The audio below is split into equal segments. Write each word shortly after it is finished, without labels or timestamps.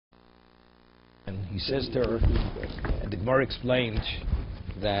And he says to her, and the Gemara explained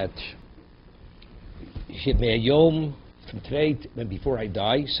that Yom from today and before I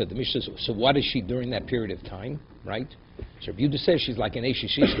die. So the Mishnah says, so what is she during that period of time, right? So Rabbi Yehuda says she's like an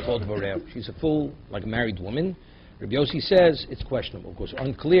Eishish called Vorel. She's a full, like a married woman. Rabbi Yossi says it's questionable. It was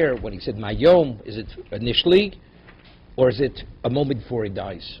unclear when he said Mayom, is it initially, or is it a moment before he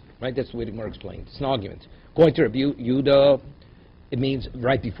dies? Right? That's the way the Gemara explained. It's an argument. Going to Rabbi Yehuda, it means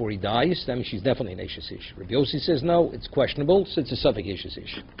right before he dies. That means she's definitely an Eishish. Rabbi Yossi says no, it's questionable, so it's a Suffolk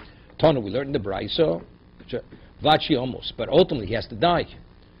Eishish. Tana, we learned in the Brayso, Vachi almost, but ultimately he has to die.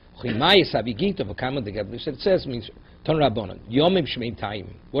 It says means Tana Rabbanan, Yomim Shmeim Taim.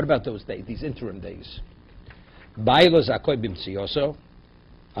 What about those days, these interim days? A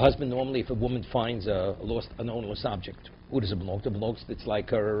husband normally, if a woman finds an ownerless object, who does it belong to? It belongs to, it's like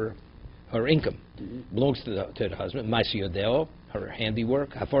her income. Belongs to the husband. Ma'asiyodeo, her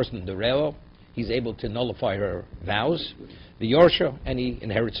handiwork. Haforsten dereo, he's able to nullify her vows. The Yorsha, and he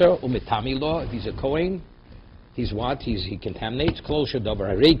inherits her. Umitami law, if he's a Kohen, he's what? He contaminates. Klosha dover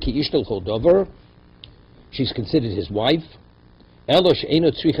harei ki ishtel chol dover. She's considered his wife. Elosh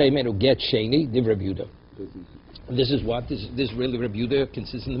eno tzricha imenu get sheni div Rabbi Yehuda. This is what this really Rabbi Yehuda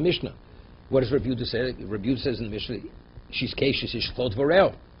consists in the Mishnah. What does Rabbi Yehuda say? Rabbi Yehuda says in the Mishnah, she's keishes ish klot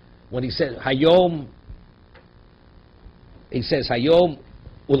vorel. When he says hayom, he says hayom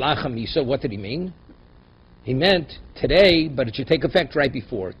ulacham misa. What did he mean? He meant today, but it should take effect right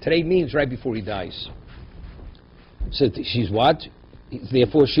before. Today means right before he dies. So she's what?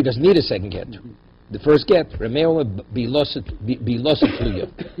 Therefore, she doesn't need a second get. The first get, remeo biloset tluya.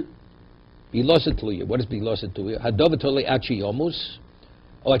 Biloset tluya. What is biloset tluya? Hadovatole achi yomus,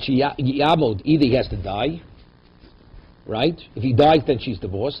 or achi yamod. Either he has to die, right? If he dies, then she's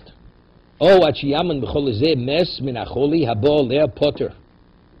divorced. Oh, achi yaman b'cholizeh mes min acholi habo lea potter.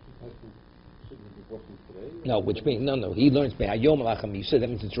 No, which means no. He learns by hayom alachamisa. That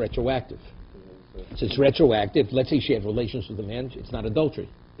means it's retroactive. So it's retroactive. Let's say she had relations with a man. It's not adultery.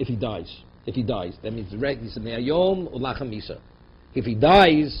 If he dies, that means it's hayom ulachamisa. If he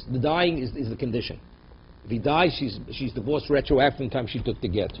dies, the dying is the condition. If he dies, she's divorced retroactive from the time she took the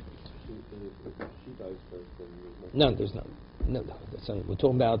get. No, there's no. That's not, we're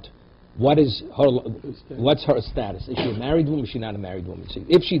talking about what's her status. Is she a married woman? Is she not a married woman? See,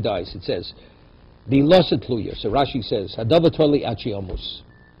 if she dies, it says biloset tluya. So Rashi says hadavatoli achiomus,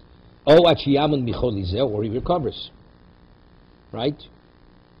 o achiyaman micholizel, or he recovers, right?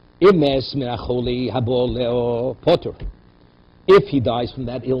 Imes minacholi habo leo potter. If he dies from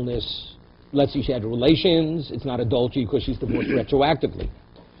that illness, let's say she had relations, it's not adultery because she's divorced retroactively.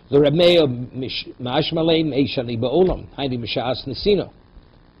 The Ramea Mashmalei Meishani Ba'olam, Haidi Mishas Nesina.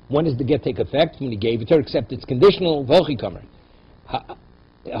 When does the get take effect? When he gave it to her, except it's conditional, Vochikamer.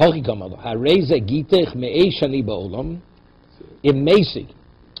 Hareze Gitech Meishani Ba'olam. Imesi.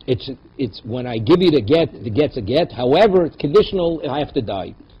 It's when I give you the get's a get. However, it's conditional, I have to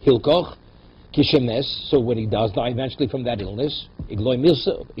die. Hilkoch. Kishemes, so when he does die eventually from that illness, Igloi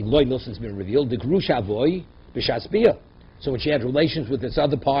Milson's been revealed, the Grusha Voy, Bishasbia. So when she had relations with this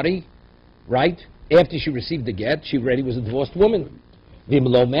other party, right, after she received the get, she already was a divorced woman.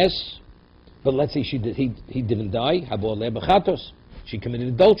 Vimlomes, but let's say he didn't die, Habo Le Bechatos, she committed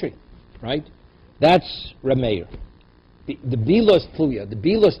adultery, right? That's Rameir. The Bilos Tluya, the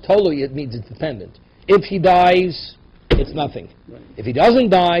Bilos Toluya, it means it's dependent. If he dies, it's nothing. Right. If he doesn't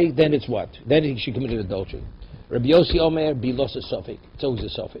die, then it's what? Then she committed adultery. Rabbi Yossi Omer, bilos a suffix. It's always a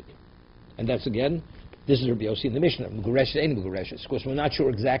suffix. And that's again, this is Rabbi Yossi in the Mishnah. Mugureshes ain't Mugureshes. Of course, we're not sure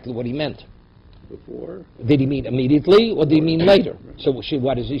exactly what he meant. Before? Did he mean immediately, or did he mean later? Right. So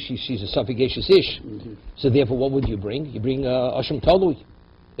what is this? She's a suffixacious ish. So therefore, what would you bring? You bring Asham Tolui.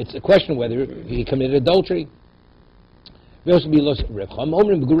 It's a question whether he committed adultery. Now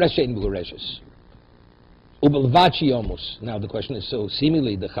the question is, so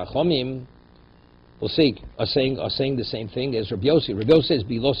seemingly the Chachomim are saying the same thing as Rabbi Yossi. Rabbi Yossi says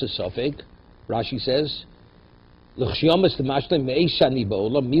bilos sofek. Rashi says l'chshiomas t'mashlim me'eshani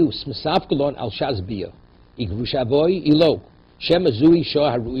ba'olam mius mesafkelon al shaz bia igrushavoi ilo shem azui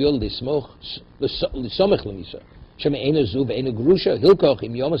shah haruyol lismoch l'somech l'misa shem eina zu ve'eina grusha hilkoch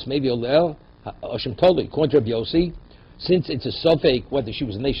im yomas maybe olel Hashem totally. According to Rabbi Yossi, since it's a sofek whether she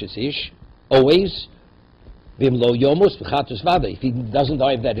was an Eishes Ish, always. If he doesn't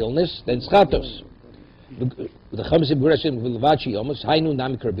die of that illness, then it's chatos. The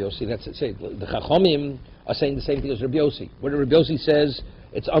Chachomim are saying the same thing as Rabbi Yossi. What Rabbi Yossi says,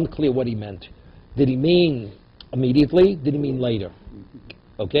 it's unclear what he meant. Did he mean immediately? Did he mean later?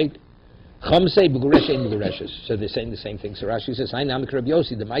 Okay. Chamsei b'guresh ein b'gureshes. So they're saying the same thing. So Rashi says, "Hai namik Rabbi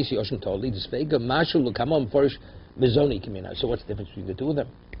Yossi, the Maisi Oshim Toli, the Speiga Mashu Lukamon Forish Mizoni Kimina." So what's the difference between the two of them?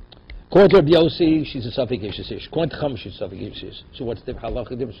 According to Rabbi Yossi, she's a Safik Ish. According to Chum, she's a Safik Ish. So what's the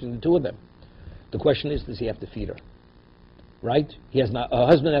halachic difference between the two of them? The question is, does he have to feed her? Right? A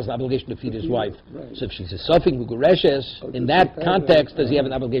husband has an obligation to feed his wife. Right. So if she's a Safik B'Gureshes, in that context, does he have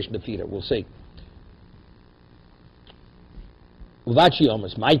an obligation to feed her? We'll see. Uvachi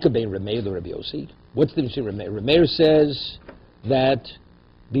Omas, Maika Bein Remeir Rabbi Yossi. What's the difference between Remeir? Remeir says that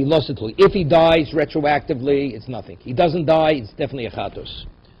if he dies retroactively, it's nothing. He doesn't die, it's definitely a chatos.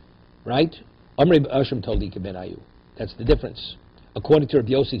 Right? Amri Ashim Toli Ben Ayu. That's the difference. According to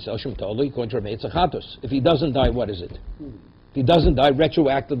Rabbi Yossi, it's Ashim Toli. According to Remeir, it's a chatos. If he doesn't die, what is it? If he doesn't die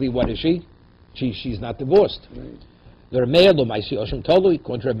retroactively, what is she? She's not divorced. The Remeir lo Maisi Ashim Toli.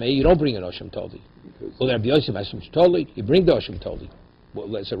 According to Remeir, you don't bring an Ashim Toli. Well, Rabbi Yossi Masim Toli, you bring the Ashim Toli.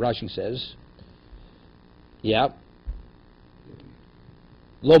 Well, so Rashi says, yeah.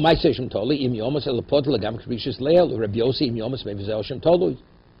 Lo Maisi Ashim Toli, im yomas el pot legam krishis leil, Rabbi Yossi im yomas maybe Ashim Toli.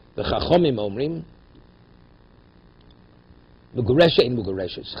 The Chachomim omrim, Muguresha in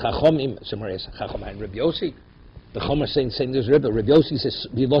Mugureshes. Chachomim, Samaris, Chachom and Rabbi Yossi. The Chom are saying there's Rabbi Yossi says,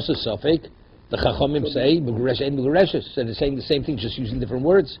 we lost a suffix. The Chachomim say, Muguresha in Mugureshes. So they're saying the same thing, just using different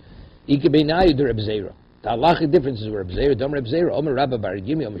words. Ike beinayu de Reb Zera. The halachic difference is Reb Zera, Dom Reb Zera, Omer Rabba Bar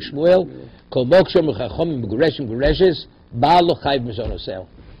Yimi, Omer Shmuel, Kol Mokshem Chachomim B'Gureshim Gureshes, Baal Lo Chayv Mizonosel.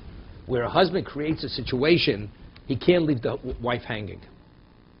 Where a husband creates a situation, he can't leave the wife hanging.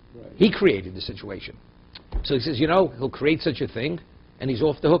 Right. He created the situation. So he says, he'll create such a thing, and he's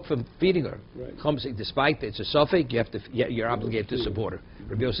off the hook from feeding her. Right. Despite it's a suffix, you're obligated to support her.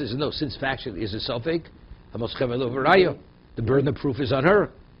 Rabbi Yossi says, no, since factually is a suffix, the burden of proof is on her.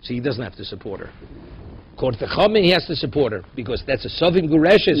 So he doesn't have to support her. According to Chachamim, he has to support her because that's a sovim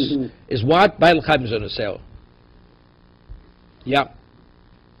gureshes. Is what? Bail chayim zonosel. Yeah.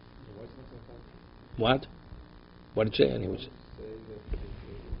 What? What did it say? Anyways.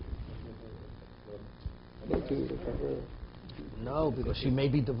 No, because she may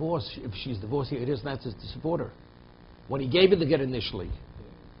be divorced. If she's divorced, he doesn't have to support her. When he gave her the get initially,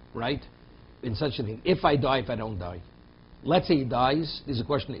 right? In such a thing, if I die, if I don't die. Let's say he dies, there's a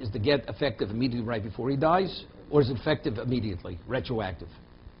question, is the get effective immediately right before he dies, or is it effective immediately, retroactive?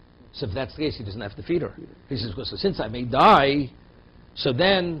 So if that's the case, he doesn't have to feed her. He says, well, so since I may die, so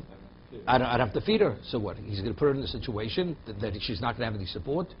then I'd have to feed her. So what? He's going to put her in a situation that she's not going to have any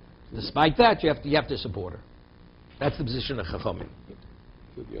support? Despite that, you have to support her. That's the position of Chachamim.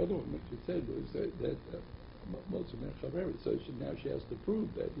 So the other one, what you said was that so now she has to prove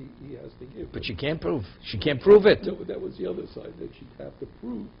that he has to give. But she can't prove. She can't prove it. No, but that was the other side, that she'd have to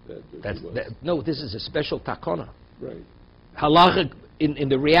prove that. No, this is a special takona. Right. Halachic, in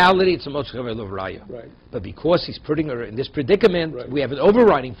the reality, it's a motzchaver lovraya. Right. But because he's putting her in this predicament, we have an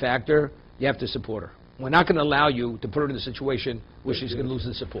overriding factor. You have to support her. We're not going to allow you to put her in a situation where she's going to lose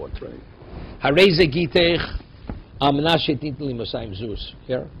the support. Right. Hareze gitech amna shetitli mosayim zus.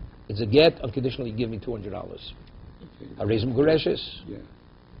 Here. It's a get, unconditionally give me $200. Hareze mgureshes. Yeah.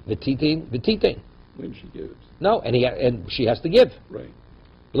 V'titin. When she gives. No, and she has to give. Right.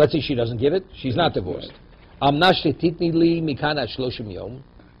 Let's say she doesn't give it. She's not divorced. Amna shetitni li mikana shloshim yom.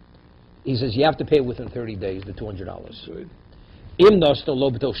 He says you have to pay within 30 days the $200. Good. Im nosto lo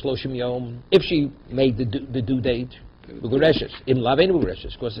b'to shloshim yom. If she made the due date, mgureshes. Im lavein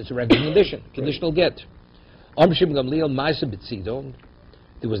mgureshes, because it's a regular condition, conditional get. Amshim gamliel ma'aseh b'tzidon.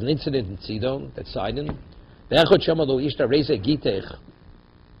 There was an incident in Sidon, that's Sidon. It's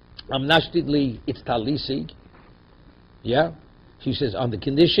talisi. Yeah? She says, on the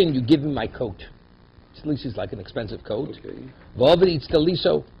condition you give me my coat. Talisi is like an expensive coat. Okay. It's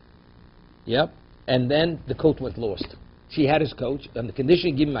taliso. Yeah? And then the coat went lost. She had his coat, on the condition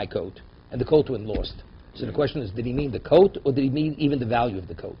you give me my coat, and the coat went lost. So the question is, did he mean the coat, or did he mean even the value of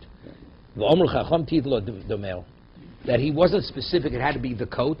the coat? That he wasn't specific, it had to be the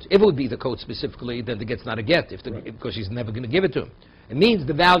coat. If it would be the coat specifically, then the get's not a get, because she's never going to give it to him. It means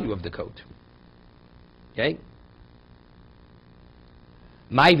the value of the coat. Okay?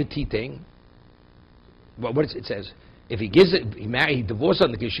 My v'titing, well, what it says, if he gives it, he divorced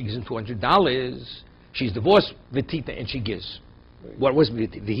on the case, she gives him $200, she's divorced v'titing, and she gives. Right. What was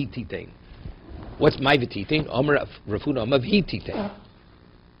v'titing? What's my v'titing? Omer Rafuna Omer v'titing.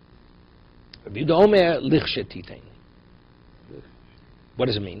 Rabbi Omer lichshetiting. What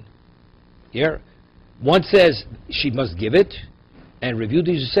does it mean? Here, one says she must give it, and Review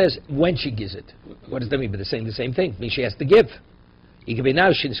says when she gives it. What does that mean? But they're saying the same thing. It means she has to give. It can be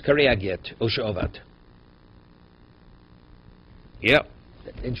now she's kareya get or she'ovat. Yeah.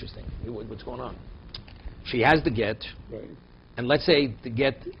 Interesting. What's going on? She has the get, Right. and let's say the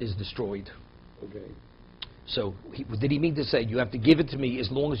get is destroyed. Okay. So did he mean to say you have to give it to me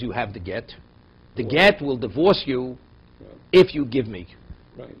as long as you have the get? The get will divorce you Yeah. if you give me,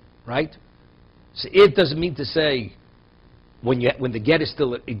 Right. right? So it doesn't mean to say when the get is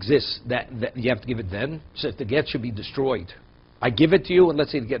still exists that you have to give it then. So if the get should be destroyed, I give it to you, and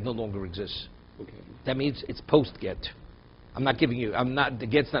let's say the get no longer exists. Okay. That means it's post get. I'm not giving you. The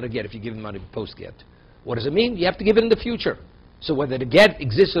get's not a get if you give the money post get. What does it mean? You have to give it in the future. So whether the get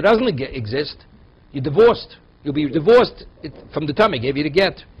exists or doesn't exist, you're divorced. You'll be divorced from the time I gave you the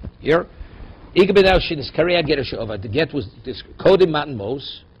get. Here, the get was this coded matan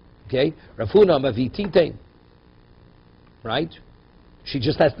mos. Okay, Rafuna mavitite. Right? She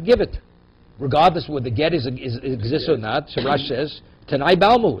just has to give it, regardless whether the get exists or not. So Rash says, "Tanai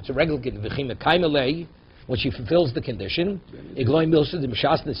balmu." It's a regular get. When she fulfills the condition, so when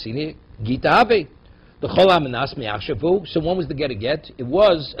was the get a get? It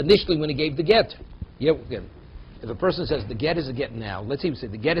was initially when he gave the get. Yeah, again, if a person says the get is a get now, let's even say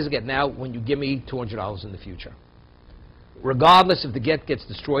the get is a get now when you give me $200 in the future. Regardless if the get gets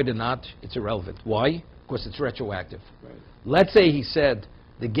destroyed or not, it's irrelevant. Why? Because it's retroactive. Right. Let's say he said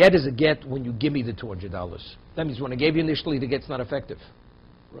the get is a get when you give me the $200. That means when I gave you initially, the get's not effective.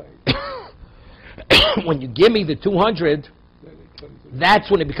 Right. When you give me the 200, Then it comes in. that's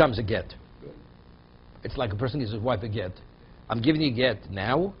when it becomes a get. Good. It's like a person gives his wife a get. I'm giving you a get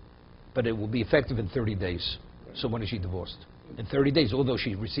now, but it will be effective in 30 days. Right. So when is she divorced? In 30 days, although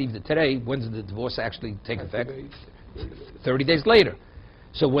she received it today, when does the divorce actually take effect? Activate. 30 days later.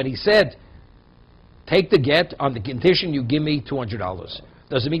 So when he said, take the get on the condition you give me $200,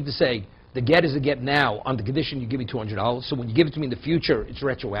 does it mean to say, the get is a get now on the condition you give me $200, so when you give it to me in the future, it's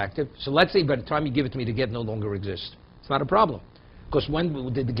retroactive. So let's say by the time you give it to me, the get no longer exists. It's not a problem. Because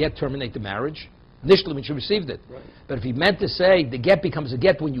when did the get terminate the marriage? Initially when she received it. Right. But if he meant to say the get becomes a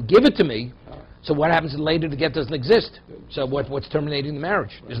get when you give it to me, so what happens later the get doesn't exist? So what's terminating the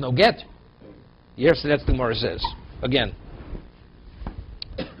marriage? There's no get. Yes, so that's the Gemara says. Again.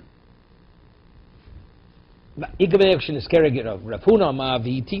 She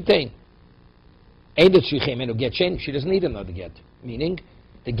doesn't need another get. Meaning,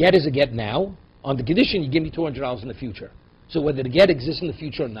 the get is a get now, on the condition you give me $200 in the future. So whether the get exists in the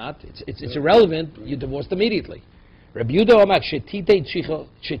future or not, it's irrelevant, you're divorced immediately. Rabbi Yehuda Amar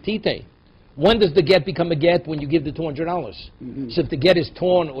shetite. When does the get become a get? When you give the $200. So if the get is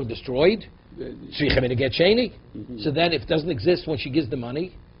torn or destroyed, so then if it doesn't exist when she gives the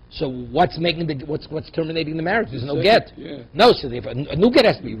money, so what's terminating the marriage? There's no get. Yeah. No, so a new get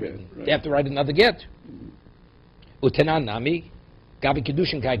has to be written. Right. They have to write another get. Utenan nami, gabi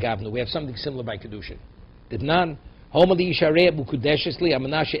kedushin kai gavnu. We have something similar by kedushin. Ditnan homali yisharei bukudeshesli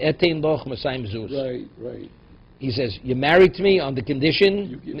amanashe etein loch masayim zuz. Right, right. He says, you're married to me on the condition.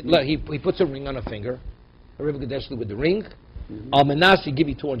 You give me- Look, he puts a ring on her finger. Harei bukudeshesli with the ring. Almanas, give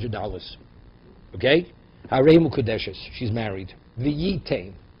you $200. Okay? Harei mukudeshes. She's married.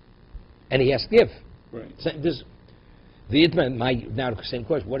 V'yitain. And he has to give. Right. So this, now the same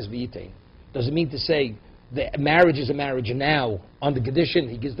question, what is v'yitain? Does it mean to say the marriage is a marriage now on the condition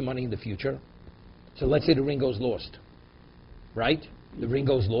he gives the money in the future? So let's say the ring goes lost. Right? The ring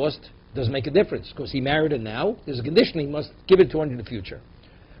goes lost, doesn't make a difference because he married her now. There's a condition he must give it to her in the future.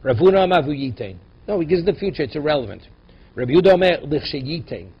 Ravuna amar v'yitain. No, he gives it in the future, it's irrelevant. Rabbi Yehuda omer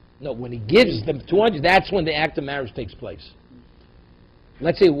l'chsheyitain. No, when he gives them 200, that's when the act of marriage takes place.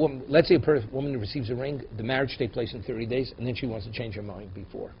 Let's say a woman receives a ring, the marriage takes place in 30 days, and then she wants to change her mind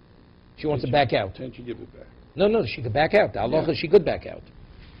before. She wants to back out. Can't you give it back? No, she could back out. The halacha, she could back out.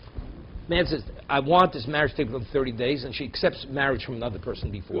 Man says, I want this marriage to take place in 30 days, and she accepts marriage from another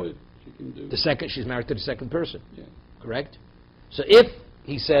person before. Good. She can do. She's married to the second person. Yeah. Correct? So if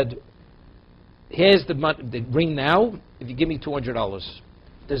he said, here's the ring now, if you give me $200,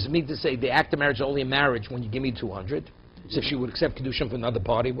 does it mean to say the act of marriage is only a marriage when you give me 200? So if she would accept kedushin from another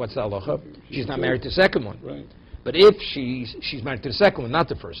party, what's the halacha? She's not married to the second one. Right. But if she's married to the second one, not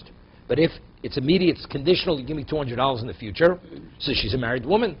the first. But if it's immediate, it's conditional, you give me $200 in the future, so she's a married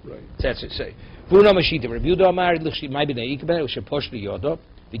woman. Right. That's it. Say.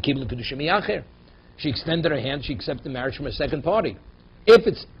 She extended her hand, she accepted the marriage from a second party. If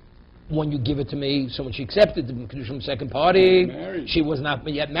it's when you give it to me, so when she accepted the kedushin from the second party, Married. she was not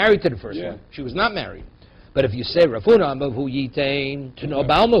yet married to the first Yeah. one. She was not married. But if you say Rafuna Amavu Yitain to no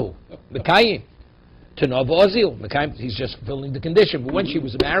Balmu, Mekayim, to no Ozil, Mekayim, he's just fulfilling the condition. But when she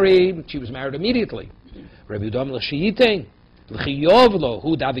was married immediately. Rabbi Yudam L'Shiyitain, L'chiyovlo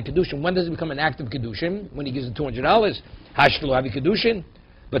hu davi kedushin. When does it become an act of kedushin? When he gives the $200. Hashvlo havi kedushin.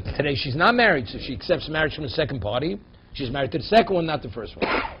 But today she's not married, so she accepts marriage from the second party. She's married to the second one, not the first one.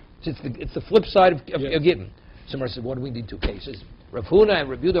 So it's the flip side of Gitin. So Mar said, what do we need two cases? Rav Huna and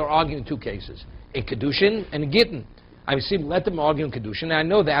Rav Yehuda are arguing two cases: a kedushin and a Gitin. I see let them argue in kedushin, and I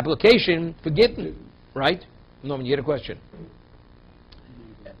know the application for Gitin, right? Norman, you had a question.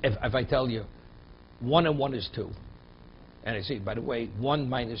 If I tell you 1 and 1 is 2, and I say, by the way, 1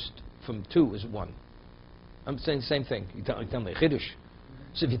 minus from 2 is 1. I'm saying the same thing. You tell me chiddush.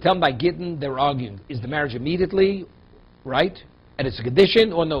 So if you tell them by Gitin, they're arguing: is the marriage immediately, right? And it's a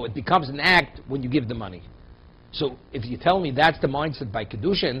condition, or no? It becomes an act when you give the money. So if you tell me that's the mindset by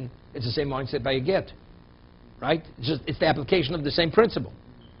kedushin, it's the same mindset by a get, right? It's the application of the same principle.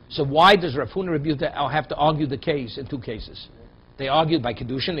 So why does Rav Huna and Rav Yehuda have to argue the case in two cases? They argued by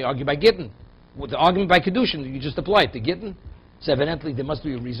kedushin, they argue by Gitin. With the argument by kedushin, you just apply it to Gitin. So evidently there must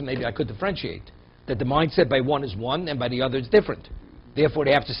be a reason. Maybe I could differentiate that the mindset by one is one and by the other is different. Therefore,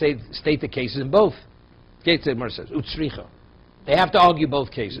 they have to state the cases in both. They have to argue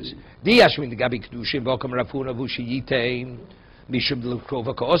both cases.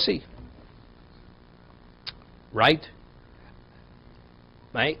 Right?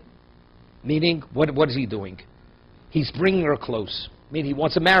 Right? Meaning, what is he doing? He's bringing her close. Meaning, he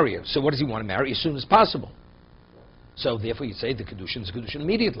wants to marry her. So what does he want to marry? As soon as possible. So therefore, you say the kedushin is kedushin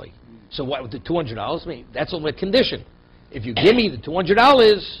immediately. So what with the $200? I mean, that's only a condition. If you give me the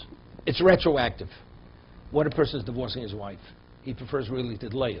 $200, it's retroactive. What a person is divorcing his wife, he prefers really to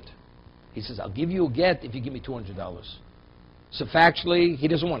delay it. He says, I'll give you a get if you give me $200. So factually, he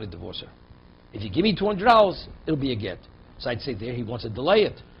doesn't want to divorce her. If you give me $200, it'll be a get. So I'd say there he wants to delay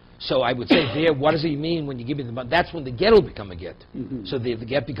it. So I would say there, what does he mean when you give me the money? That's when the get will become a get. Mm-hmm. So if the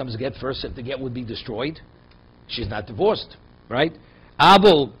get becomes a get first, if the get would be destroyed, she's not divorced, right?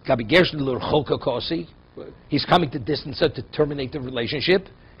 Abel he's coming to distance her to terminate the relationship.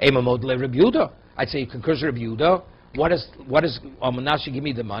 I'd say he concurs with Rabbi Yehuda. What does Menashe give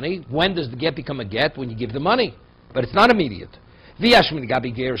me the money? When does the get become a get? When you give the money. But it's not immediate.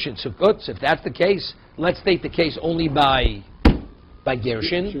 If that's the case, let's state the case only by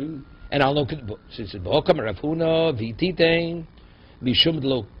Gershon. And I'll look at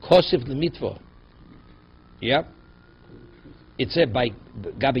yeah. It said by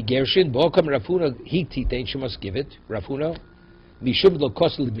Gabi Gershon, Bokam Rafuna, he titain, she must give it. Rafuna, Mishum lo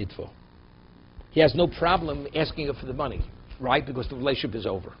kosel mitvo. He has no problem asking her for the money, right? Because the relationship is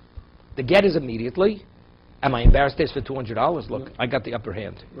over. The get is immediately. Am I embarrassed to ask for $200? Look, I got the upper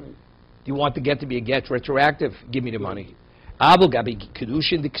hand. Right. Do you want the get to be a get retroactive? Give me the money. Abu Gabi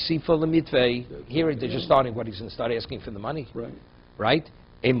Kedushin the Ksifa Lemitve. Here they're just starting what he's going to start asking for the money. Right. Right?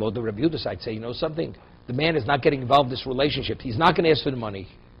 A model Rabbi Yehuda, I'd say, you know something? The man is not getting involved in this relationship. He's not going to ask for the money,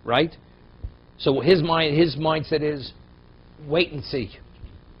 right? So his mindset is, wait and see.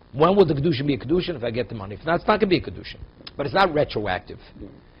 When will the kedushin be a kedushin if I get the money? If not, it's not going to be a kedushin. But it's not retroactive.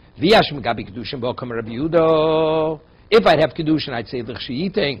 If I'd have kedushin, I'd say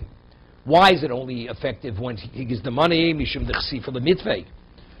l'chshiyiteng. Why is it only effective when he gives the money? Mishum d'chsifa l'mitvei.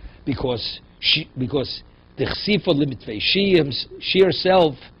 Because the chsifa l'mitvei, she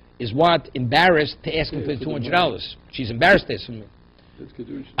herself is what? Embarrassed to ask him for $200. She's embarrassed to ask him.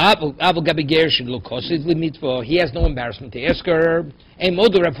 He has no embarrassment to ask her. And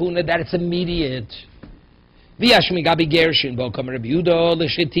Modu Rav Huna that it's immediate.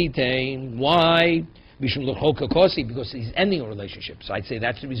 Why? Because he's ending a relationship. So I'd say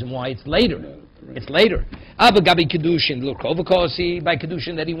that's the reason why it's later. It's later. By Kedushin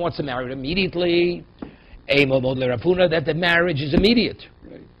that he wants to marry her immediately. That the marriage is immediate.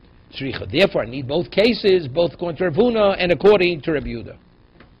 Therefore, I need both cases, both according to Rav Huna and according to Rabbi Yehuda.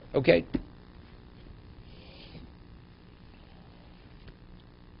 Okay?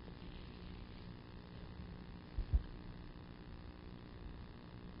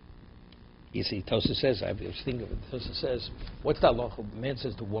 You see, Tosa says, I was thinking of it, Tosa says, what's that law? The man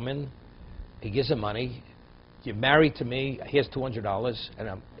says to woman, he gives her money, you're married to me, here's $200,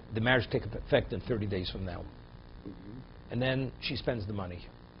 and the marriage takes effect in 30 days from now. Mm-hmm. And then she spends the money.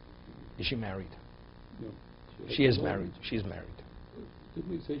 Is she married? No. She is married. She's married. Didn't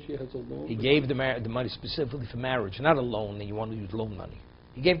we say she has a loan? He gave the money specifically for marriage, not a loan that you want to use loan money.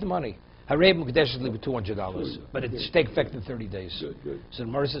 He gave the money. Harei Mukdesh is with $200, but it should take effect in 30 days. Good. So the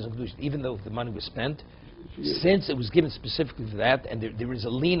Gemara says, even though the money was spent, since it was given specifically for that, and there is a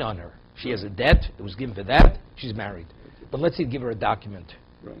lien on her, she has a debt, it was given for that, she's married. But let's say give her a document.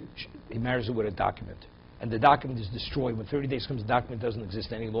 Right. He marries her with a document. And the document is destroyed. When 30 days comes, the document doesn't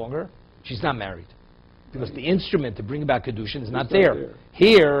exist any longer. She's not married. because Right. the instrument to bring about Kedushin is not not there. there.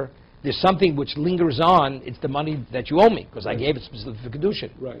 Here, there's something which lingers on. It's the money that you owe me, because I Right. gave it specifically for Kedushin.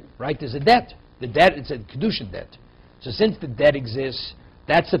 Right. Right? There's a debt. The debt, it's a Kedushin debt. So since the debt exists,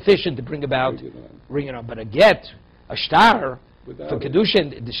 that's sufficient to bring about, Bring it on. But a get, a shtar, Without for it.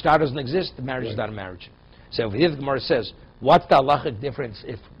 Kedushin, the shtar doesn't exist, the marriage is Right. not a marriage. So over here the Gemara says, what's the halachic difference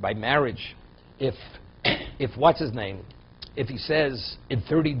if by marriage, if what's his name, if he says in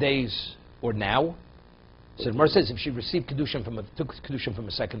 30 days or now, so the Gemara says if she received Kedushin took Kedushin from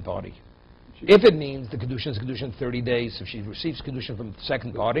a second party. If it means the Kedushin is Kedushin 30 days, if she receives Kedushin from the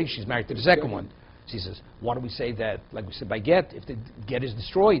second party, she's married to the second one. She says, why do we say that, like we said by get, if the get is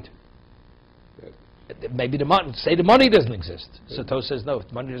destroyed? Maybe the money doesn't exist. So Tos says, no, if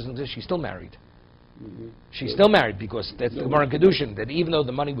the money doesn't exist, she's still married. Mm-hmm. She's still married because that's the Gemara in Kedushin, that even though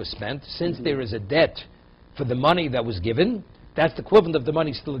the money was spent, since there is a debt for the money that was given, that's the equivalent of the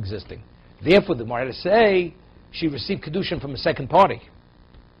money still existing. Therefore, the Gemara say she received Kedushin from a second party.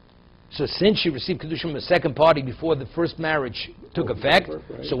 So since she received Kedushin from a second party before the first marriage took effect, Right.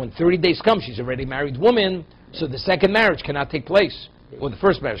 so when 30 days come, she's already a married woman, so the second marriage cannot take place, or the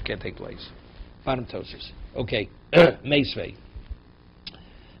first marriage can't take place. Bottom Tosers. Okay, Meisvei.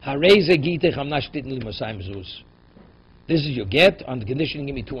 This is your get on the condition you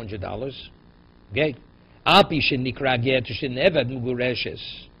give me $200. Okay?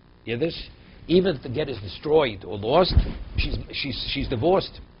 Hear this? Even if the get is destroyed or lost, she's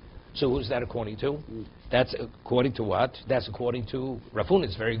divorced. So who's that according to? That's according to what? That's according to Rafuna.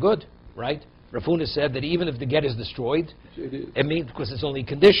 It's very good, right? Rafuna said that even if the get is destroyed, it means because it's only a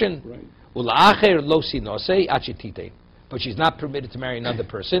condition. Right. But she's not permitted to marry another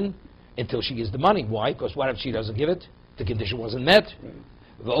person until she gives the money. Why? Because what if she doesn't give it? The condition wasn't met. Right.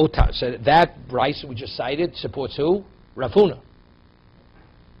 So that Bryce we just cited supports who? Rafuna.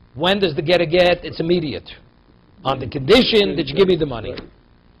 When does the get a get? It's immediate. On the condition that you give me the money. Right.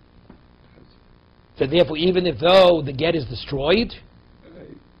 So therefore, even if though the get is destroyed,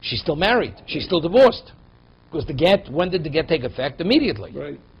 she's still married. She's still divorced. Because the get, when did the get take effect? Immediately.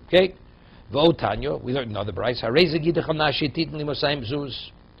 Right. Okay? Tanya, we learned another Bryce.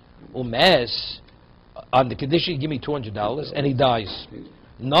 Umes, on the condition you give me $200 and he dies.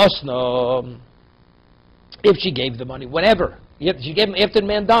 Nosno, if she gave the money, whatever. She gave him after the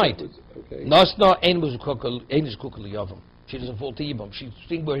man died. Okay. Nosno, she doesn't fall to Yibam. She's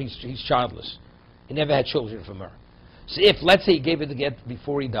seeing where he's childless. He never had children from her. So if, let's say, he gave her the get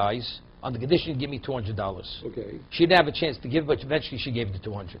before he dies, on the condition you give me $200. Okay. She didn't have a chance to give, but eventually she gave the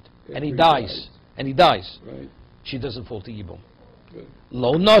 200. And he he dies. dies. And he dies. Right. She doesn't fall to Yibam. Good.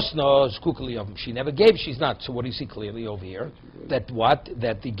 Lo nosno skukali of him. She never gave, she's not. So what do you see clearly over here? That what?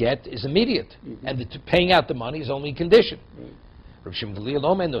 That the get is immediate. And the paying out the money is only a condition. Right.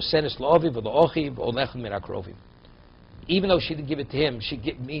 Even though she didn't give it to him,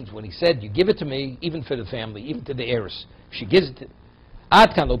 means when he said, you give it to me, even for the family, even to the heirs. She gives it to the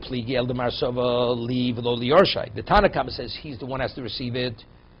Tanakh says he's the one who has to receive it.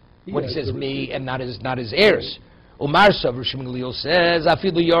 When he has says to me receive and not his heirs. Umar Savar Shimon Gamliel says,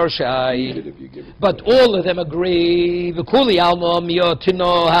 Afilu Yorshai. Even if you give it But to all of them agree. V'kuli alma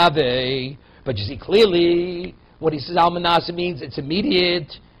miyotino have. But you see clearly, what he says almanas means it's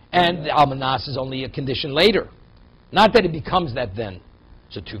immediate, and the almanas is only a condition later. Not that it becomes that then.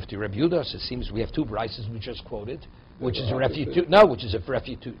 So Tufti Reb Yehuda, so it seems we have two brises we just quoted, which is a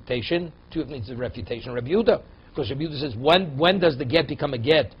refutation. Tuf needs a refutation of Reb Yehuda. Because Reb Yehuda says, when does the get become a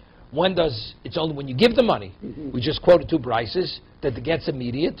get? It's only when you give the money. We just quoted two brises that the get's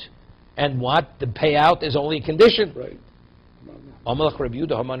immediate, and what? The payout is only a condition. Right. Amalach Reb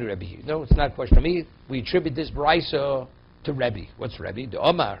Yehuda, Hamani Rebbe. No, it's not a question of me. We attribute this brisa to Rebbe. What's Rebbe? The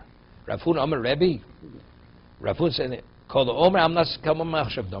Omar. Rafun Omar Rebbe. Rafun said, call the Omar Amnas Kamam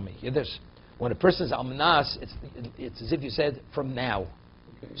Machshav Domi. Hear this. When a person's Amnas, it's as if you said from now.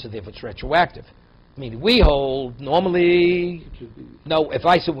 Okay. So therefore it's retroactive. Meaning we hold normally, It should be. no, if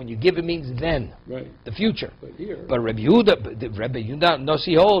I said when you give it means then, Right. the future. But here. But Rebbe Yehuda,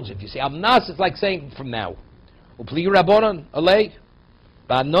 Nossi holds, if you say Amnas, it's like saying from now. Upli Rabbanon, alay.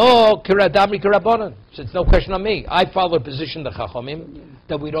 But no, Kiradamri Kirabonon. So it's no question on me. I follow a position of the Chachomim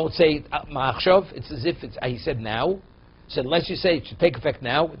that we don't say Ma'achshav. It's as if he said now. So unless you say it should take effect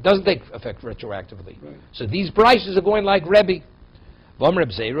now, it doesn't take effect retroactively. Right. So these prices are going like Rebbe. Vom Reb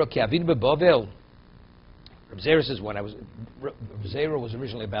Zera, ki avin beBavel. Reb Zera says Reb Zera was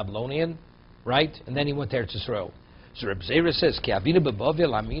originally a Babylonian, right? And then he went to Eretz Yisrael. So Reb Zera says, ki avin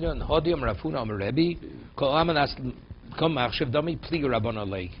beBavel, Amina, and Hodiam, Rafuna, Amar Rebbe, kol amanas come Ma'achshav dami, pli Rabban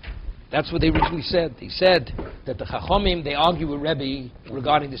alei. That's what they originally said. They said that the Chachomim, they argue with Rebbe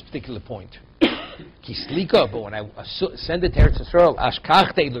regarding this particular point. Kislika, but when I send it to Eretz Yisrael,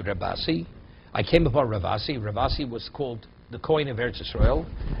 Ashkachte Rabasi, I came upon Ravasi. Ravasi was called the Kohen of Eretz Yisrael.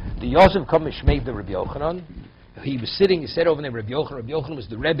 The Yosef Kamish made the Rabbi Yochanan. He was sitting, he said over there, Rabbi Yochanan. Rabbi Yochanan was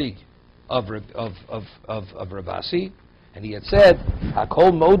the Rebbe of Ravasi. And he had said,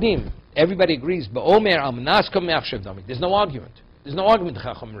 Hakol Modim, everybody agrees, Ba'omer Almanas Kam Me'achshav Dami. There's no argument. There's no argument to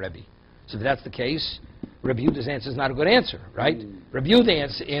Chacham Rebbe. So if that's the case, Rabbi Yehuda's answer is not a good answer, right? Rabbi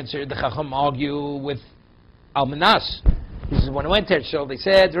Yehuda's answer, the Chacham argue with Almanas. He says, when I went there, so they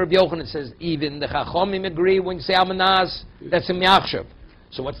said, Rabbi Yochanan says, even the Chachamim agree when you say Almanas, that's a Me'achshav.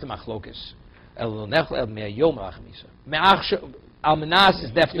 So what's the Machlokes? Almanas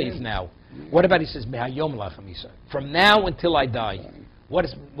is definitely now. What about he says, Me'ayom lachamisa? From now until I die. What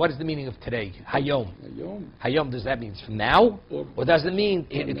is the meaning of today? Hayom. Hayom, does that mean it's from now? Or does it mean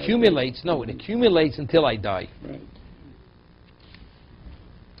it accumulates? No, it accumulates until I die. Right.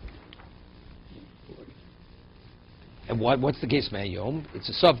 And what's the case, Hayom? It's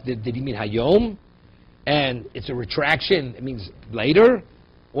a sub. Did he mean Hayom? And it's a retraction. It means later,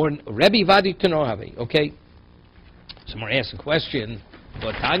 or Rebbe Vadi Kanohavi. Okay. Someone asked a question.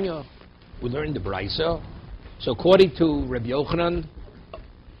 But Tanya, we learned the Brisa. So according to Rabbi Yochanan,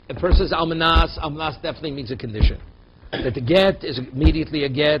 a person says Almanas. Almanas definitely means a condition. That the get is immediately a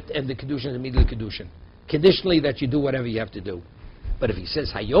get, and the kedushin is immediately kedushin. Conditionally, that you do whatever you have to do. But if he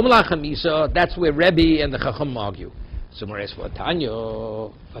says Hayom lachamisa, that's where Rebbe and the Chacham argue. Someone asks for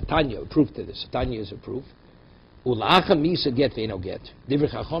Tanya, proof to this. Tanya is a proof. Ulachamisa get ve'eno get. Divrei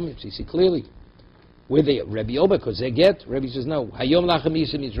Chacham, you see clearly. Where they Rebbe Oba, because they get. Rebbe says no. Hayom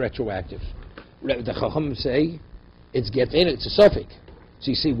lachamisa means retroactive. The Chacham say it's get ve'eno. It's a suffix. So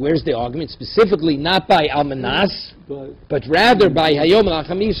you see, where's the argument? Specifically, not by Almanas, but rather by Hayom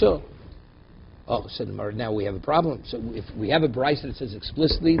lachamisa. Oh, so now we have a problem. So if we have a brisa that says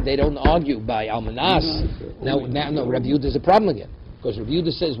explicitly, they don't argue by Almanas. Now, Rabbi Yehuda is a problem again. Because Rabbi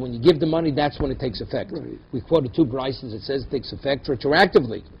Yehuda says when you give the money, that's when it takes effect. Right. We quoted two brisas that says it takes effect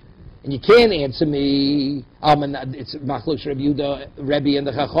retroactively. And you can't answer me, it's Machlokes Rabbi Yehuda, Rebbe, and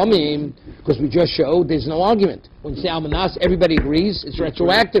the Chachamim, because we just showed there's no argument. When you say Almanas, everybody agrees, it's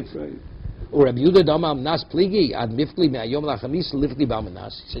retroactive. Right. Or Rabbi Yehuda, Dam Almanas Pligi, Ad Mifkli, Me'ayom Lachamis, Livkli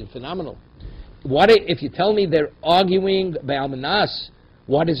B'Almanas. He said, phenomenal. What if you tell me they're arguing by Almanas?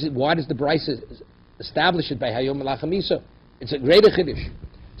 Why does the Brisa establish it by Hayom Lachamisa? It's a greater chiddush. He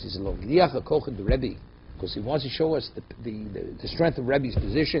says, "Lo Liach HaKochen the Rebbe," because he wants to show us the strength of Rebbe's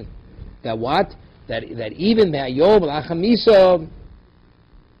position. That what? That even Hayom Lachamisa,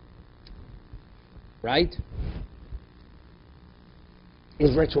 right,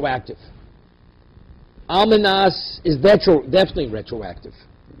 is retroactive. Almanas is definitely retroactive.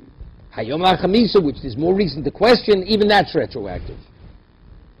 Hayom lachamisa, which is more reason to question, even that's retroactive.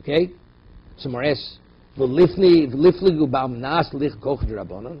 Okay? So Mares, v'lifli b'almanas lich koch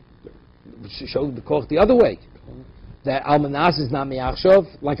d'Rabbanan, show the koch the other way. That almanas is not mi'achshav,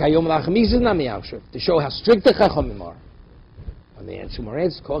 like Hayom lachamisa is not mi'achshav, to show how strict the chachamim are. And the answer,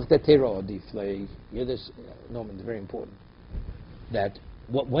 Mares, koch d'tera adiflei. Hear this, Norman, it's very important. That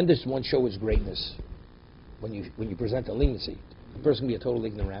when does one show his greatness? When you present a leniency. The person can be a total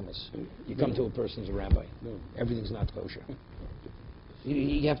ignoramus. You come to a person who's a rabbi. Everything's not kosher.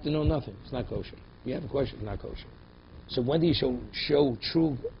 You have to know nothing. It's not kosher. You have a question, it's not kosher. So when do you show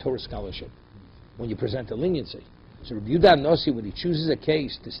true Torah scholarship? When you present a leniency. So Rabbi Yehuda Nossi, when he chooses a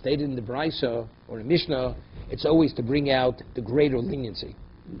case to state it in the Brisa or the Mishnah, it's always to bring out the greater leniency.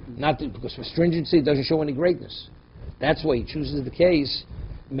 Not because for stringency doesn't show any greatness. That's why he chooses the case,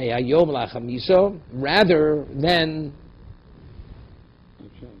 Me'ayom lachamisa, rather than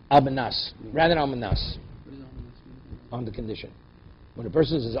Almanas, rather than Almanas, on the condition. When a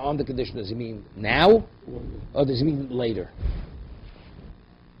person says on the condition, does he mean now, or does he mean later?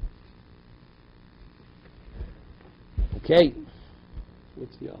 Okay.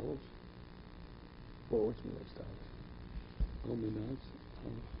 What's the olive? Well, what's the next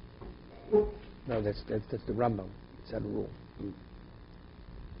olive? No, that's the Rambam. It's that rule.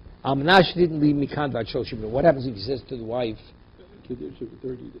 Almanas didn't leave Mikan Vachoshim. What happens if he says to the wife, 30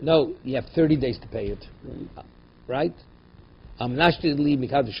 days. No, you have 30 days to pay it. Right? Amnash didn't leave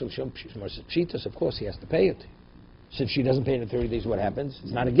Mikad Shilshom Pshitas, of course he has to pay it. Since she doesn't pay it in 30 days, what happens?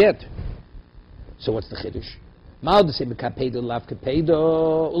 It's not a get. So what's the chiddush?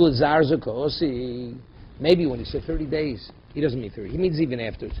 Maybe when he said 30 days, he doesn't mean 30. He means even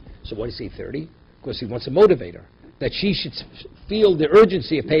after. So why does he say 30? Because he wants to motivate her. That she should feel the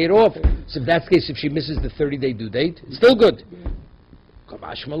urgency of pay it off. So if that's the case, if she misses the 30-day due date, it's still good.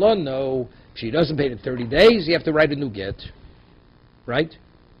 Kamash Malon, no. If she doesn't pay it in 30 days, you have to write a new get. Right?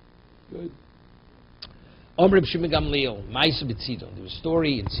 Good. Omer Reb Shimon Gamliel, Ma'aseh b'Tzidon. There was a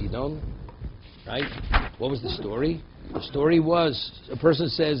story in Tzidon, right? What was the story? The story was, a person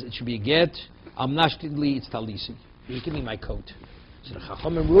says it should be a get, Amnashtidli, it's Talisi. You give me my coat. So the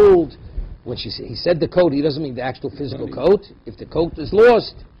Chachamim ruled, when he said the coat, he doesn't mean the actual physical coat. If the coat is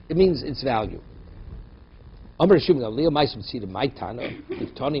lost, it means its value. Omer Reb Shimon Gamliel, Ma'aseh b'Tzidon, my Tana,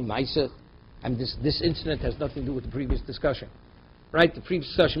 if Tani Ma'aseh, and this incident has nothing to do with the previous discussion. Right? The previous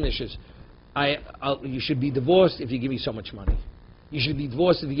discussion is, you should be divorced if you give me so much money. You should be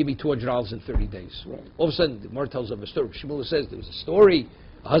divorced if you give me $200 in 30 days. Right. All of a sudden, the Gemara tells of a story. Shmuel says there was a story.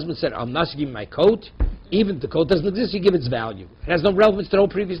 A husband said, I'm not giving my coat. Even if the coat doesn't exist, you give its value. It has no relevance to the whole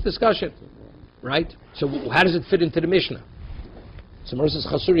previous discussion. Right? So how does it fit into the Mishnah? So Gemara says,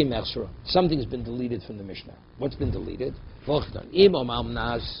 Chasuri Mechsura. Something's been deleted from the Mishnah. What's been deleted? Im omam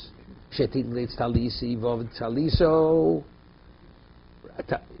nas shetit talisi vov taliso.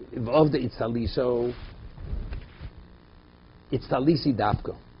 Of the Itzaliso, it's Talisi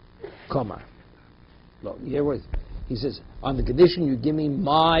Dafko. Komar. Look, you hear what he says? On the condition you give me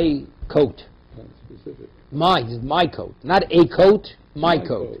my coat. Specific. My coat. Not a coat, my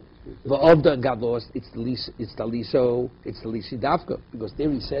coat. But of the got lost, it's Talisi Dafko. Because there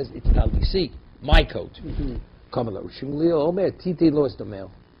he says it's Talisi, my coat. Komar.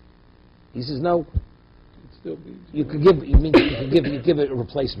 He says no. You could give it a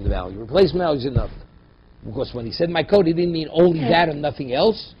replacement value. Replacement value is enough. Because when he said my coat, he didn't mean only that and nothing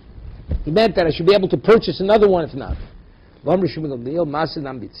else. He meant that I should be able to purchase another one if not. Said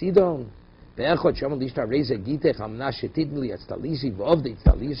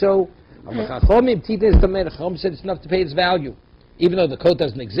it's enough to pay its value. Even though the coat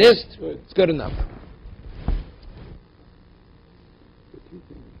doesn't exist, it's good enough.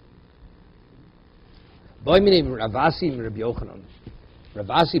 Ravasi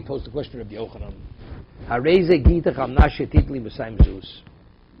posed the question to Rabbi Yochanan.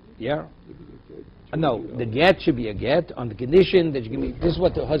 Yeah? No, the get should be a get on the condition that you give me. This is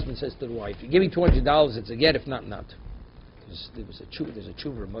what the husband says to the wife: you give me $200, it's a get. If not, not. There's a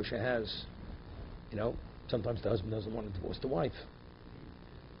tshuva Moshe has. You know, sometimes the husband doesn't want to divorce the wife,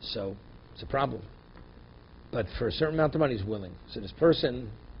 so it's a problem. But for a certain amount of money, he's willing. So this person.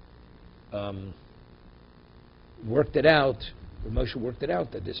 Worked it out. Moshe worked it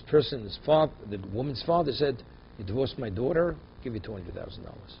out that this person's father, the woman's father, said, "You divorced my daughter. Give you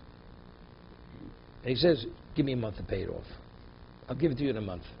 $200,000." And he says, "Give me a month to pay it off. I'll give it to you in a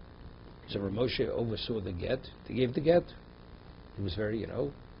month." So Moshe oversaw the get. He gave the get. He was very,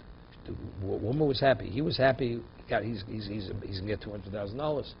 the woman was happy. He was happy. He's gonna get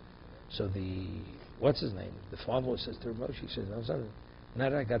 $200,000. So what's his name? The father says to Moshe, he says, "No, son, now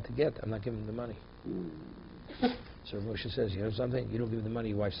that I got the get, I'm not giving him the money." So Moshe says, you know something? You don't give him the money,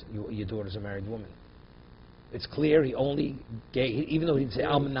 your daughter's a married woman. It's clear he only gave, even though he didn't say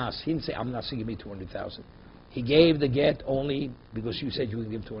Almanas, he didn't say Almanas to give me $200,000. He gave the get only because you said you would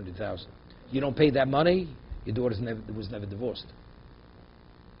give $200,000. You don't pay that money, your daughter was never divorced.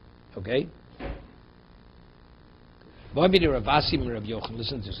 Okay?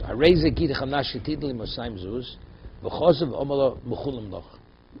 Listen to this.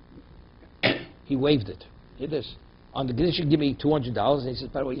 He waived it. Hear this. On the condition, give me $200, and he says,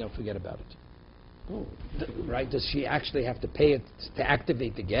 by the way, forget about it. Oh. Right? Does she actually have to pay it to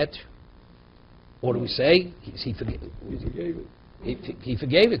activate the get? Or do we say he forgave it? He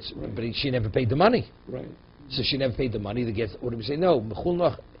forgave it, right. But she never paid the money. Right. So she never paid the money. The get. Or do we say no?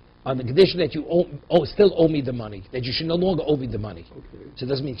 On the condition that you still owe me the money, that you should no longer owe me the money. Okay. So it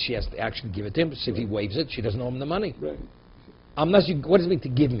doesn't mean she has to actually give it to him. So if he waives it, she doesn't owe him the money. Right. What does it mean to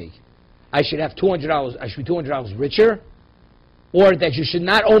give me? I should have $200. I should be $200 richer, or that you should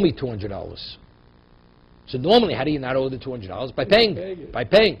not owe me $200. So normally, how do you not owe the $200? By paying. By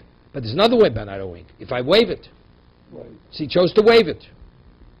paying. But there's another way by not owing. If I waive it. Right. So he chose to waive it.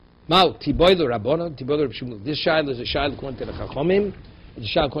 Now, Tiboilu Rabbanon, Tiboilu Reb Shmuel. This child is a child according to the Chachomim. It's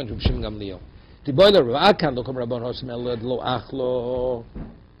a child according to Reb Shimon Gamliel. Tiboilu Rabbanon, Lokom Rabbanon Hosem Elad Lo Achlo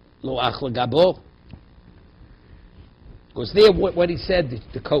Gabo. Because there, what he said,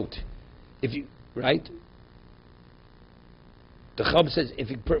 the coat. If you, right? The Chum says,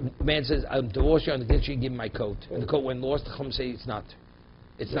 if a man says, I'm divorced you on the condition you give me my coat, and the coat went lost, the Chum say it's not.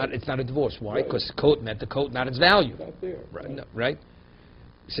 It's not a divorce. Why? Because the coat meant the coat, not its value. Not there. Right? No, right?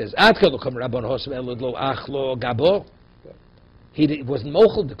 He says, he wasn't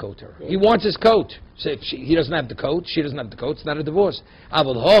mochel the coat her. He wants his coat. So if he doesn't have the coat, she doesn't have the coat, it's not a divorce.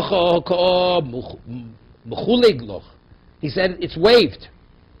 He said it's waived.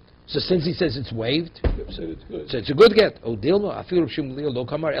 So since he says it's waived, So it's good. so it's a good get. Oh, Dilma, I feel Rav Shimon Gamliel lo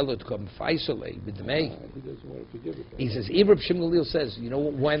kamar elo to come faisale b'dmei. He doesn't want to forgive it. He says, even Rav Shimon Gamliel says, you know,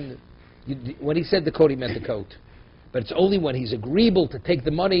 when he said the coat, he meant the coat. But it's only when he's agreeable to take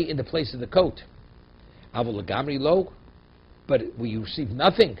the money in the place of the coat. Avol lagamri lo, but we receive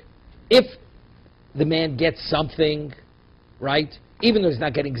nothing. If the man gets something, right, even though he's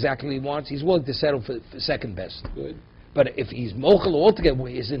not getting exactly what he wants, he's willing to settle for second best. Good. But if he's mochel altogether,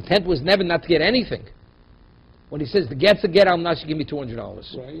 his intent was never not to get anything. When he says, the get's a get, I'll not give me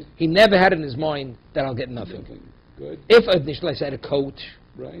 $200. Right. He never had in his mind that I'll get nothing. Good. If initially I said a coat,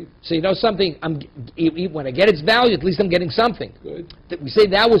 Right. so you know something, when I get its value, at least I'm getting something. Good. We say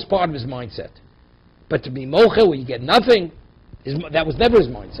that was part of his mindset. But to be mochel where you get nothing, that was never his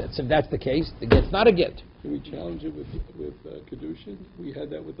mindset. So if that's the case, the get's not a get. Can we challenge it with Kedushin? We had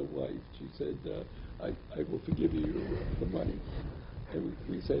that with the wife. She said, I will forgive you the money. And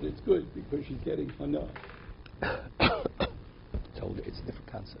we said it's good because she's getting hana. Told you, it's a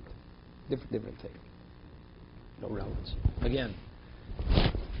different concept. Different thing. No relevance. Again,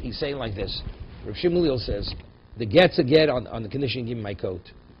 he's saying like this. Rav Shimon Gamliel says, the get's a get on the condition, give me my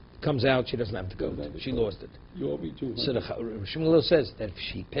coat. Comes out, she doesn't have the coat. She lost it. You owe me $200. So Rav Shimon Gamliel says that if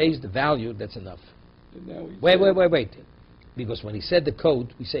she pays the value, that's enough. And now he's Wait. Because when he said the coat,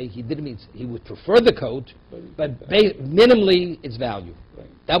 we say he didn't mean he would prefer the coat, but minimally it's value. Right.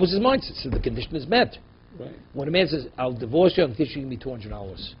 That was his mindset. So the condition is met. Right. When a man says, I'll divorce you on the condition you give me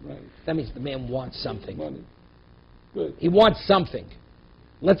 $200, Right. that means the man wants something. Money. Good. He wants something.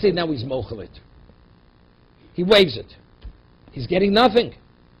 Let's say now he's mochel it. He waives it. He's getting nothing.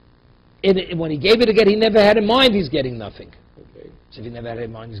 And when he gave it a get, he never had in mind he's getting nothing. Okay. So if he never had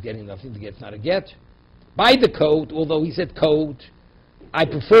in mind he's getting nothing, the get's not a get. Buy the coat, although he said coat, I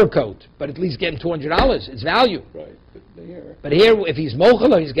prefer coat, but at least getting $200, it's value. Right. But here, if he's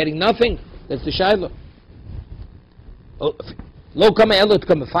mochel, he's getting nothing. That's the shayla. Lo kama elo to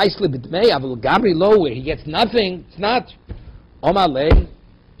come faisle b'dmei, avol gabri lo, where he gets nothing, it's not. Omar lei,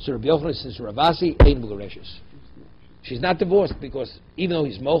 so Rabbi Yochanan says Ravasi ein b'goreshes. She's not divorced because even though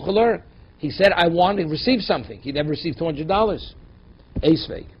he's mocheler, he said, I want to receive something. He never received $200.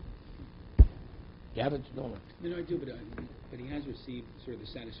 Eisvei. You have it? No. No, I do, but he has received sort of the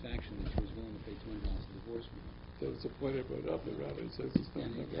satisfaction that she was willing to pay $200 to divorce me. So it's a point I brought up, the rabbi says it's not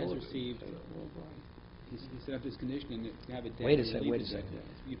And he has received, he set up this condition and to have it Wait a second.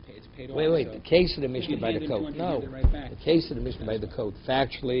 It's paid off. Wait. So The case of the Mishnah you by hand the him coat. 200, No. you get it right back. The case of the Mishnah by the coat.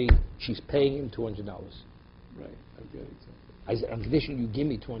 Factually, she's paying him $200. Right. I'm getting something. I said, on condition you give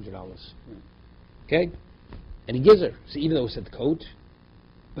me $200. Okay? And he gives her. So even though it said coat,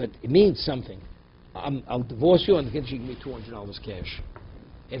 but it means something. I'll divorce you on the condition you give me $200 cash.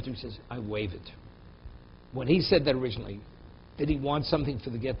 After he says, I waive it. When he said that originally, did he want something for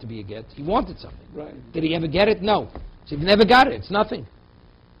the get to be a get? He wanted something. Right. Did he ever get it? No. So if he never got it, it's nothing.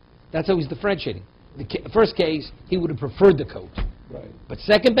 That's how he's differentiating. The first case, he would have preferred the coat. Right. But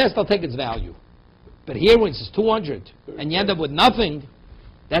second best, I'll take its value. But here, when it says 200, and you end up with nothing,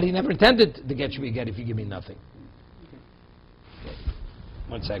 that he never intended to get you a get if you give me nothing.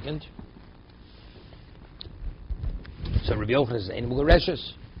 1 second. So Rabbi Yochanan says, "Ein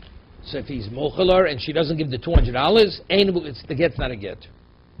mugareshes." So if he's mocheler and she doesn't give the $200, the get's not a get.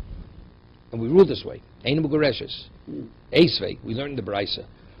 And we rule this way. Ein mugareshes. Eisvei. We learned the Braisa.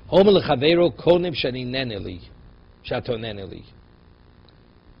 Homer lechavero konev shani neneli, shato neneli.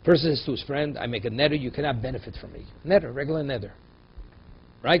 Person says to his friend, I make a neder, you cannot benefit from me. Neder, regular neder.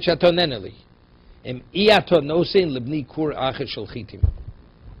 Right? Shato neneli. Em iato nosein libni kur achet shel chitim.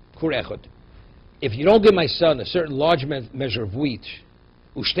 Kur echod. If you don't give my son a certain large measure of wheat,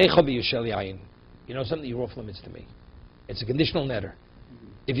 you know something, you're off limits to me. It's a conditional neder.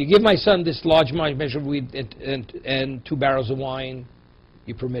 If you give my son this large measure of wheat and 2 barrels of wine,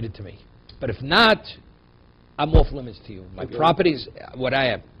 you're permitted to me. But if not, I'm off limits to you. My property is what I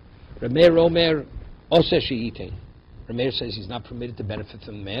have. Rameir Omer Ose She'ite. Rameir says he's not permitted to benefit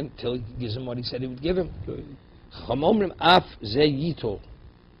from the man until he gives him what he said he would give him. Chamomrim Af Ze Yito.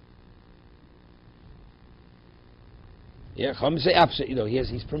 Yeah, Chum say Af Ze,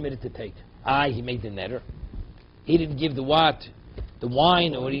 he's permitted to take. He made the neder. He didn't give the what? The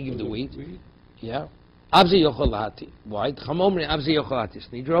wine, or he didn't give the wheat. Yeah. Abze Yocholati. Why? Chamomrim Abze Yocholati.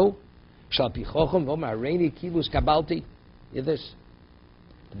 Snidro. Shall be chochem v'omareni kilus kabalti. Hear this?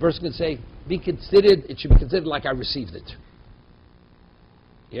 The person can say, it should be considered like I received it.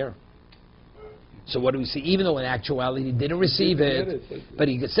 Here. So what do we see? Even though in actuality he didn't receive it, but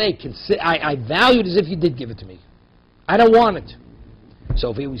he could say, I value it as if you did give it to me. I don't want it.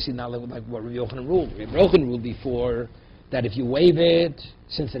 So here we see now like what Rabbi Yochanan ruled. Rabbi Yochanan ruled before that if you waive it,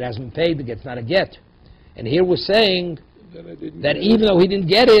 since it hasn't been paid, the get's not a get. And here we're saying that even though he didn't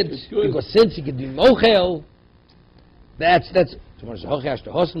get it, because since he could be mochel, that's.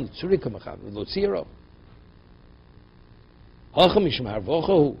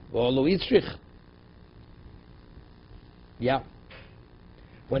 Yeah.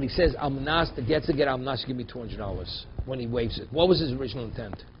 When he says Amnas, the gets a get Amnas, give me $200 when he waives it. What was his original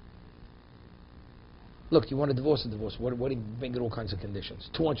intent? Look, you want a divorce? What do you make it all kinds of conditions?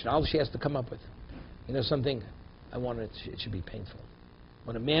 $200 she has to come up with. You know something? I want it should be painful.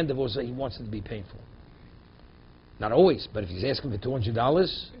 When a man divorces, he wants it to be painful. Not always, but if he's asking for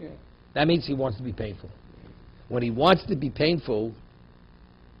 $200, that means he wants it to be painful. When he wants it to be painful,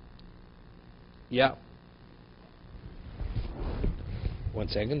 yeah. One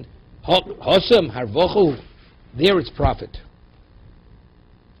second. Hosam harvochu, there it's profit.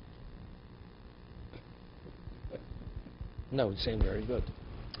 No, it's saying very good.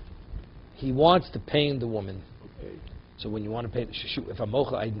 He wants to pain the woman. Okay. So when you want to pay, if I'm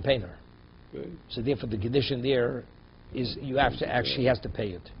mocha, I didn't pay her. Good. So therefore, the condition there is you have to actually, she has to pay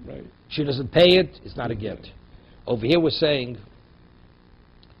it. Right. She doesn't pay it, it's not a get. Over here, we're saying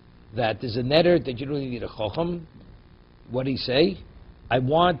that there's a netter that you don't need a chocham. What do you say? I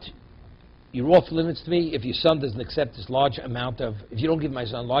want, you're off limits to me if your son doesn't accept this large amount of, if you don't give my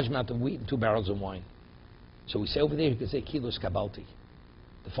son a large amount of wheat and 2 barrels of wine. So we say over there, you can say kilos kabalti.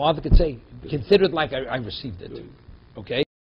 The father could say, consider it like I received it. Okay?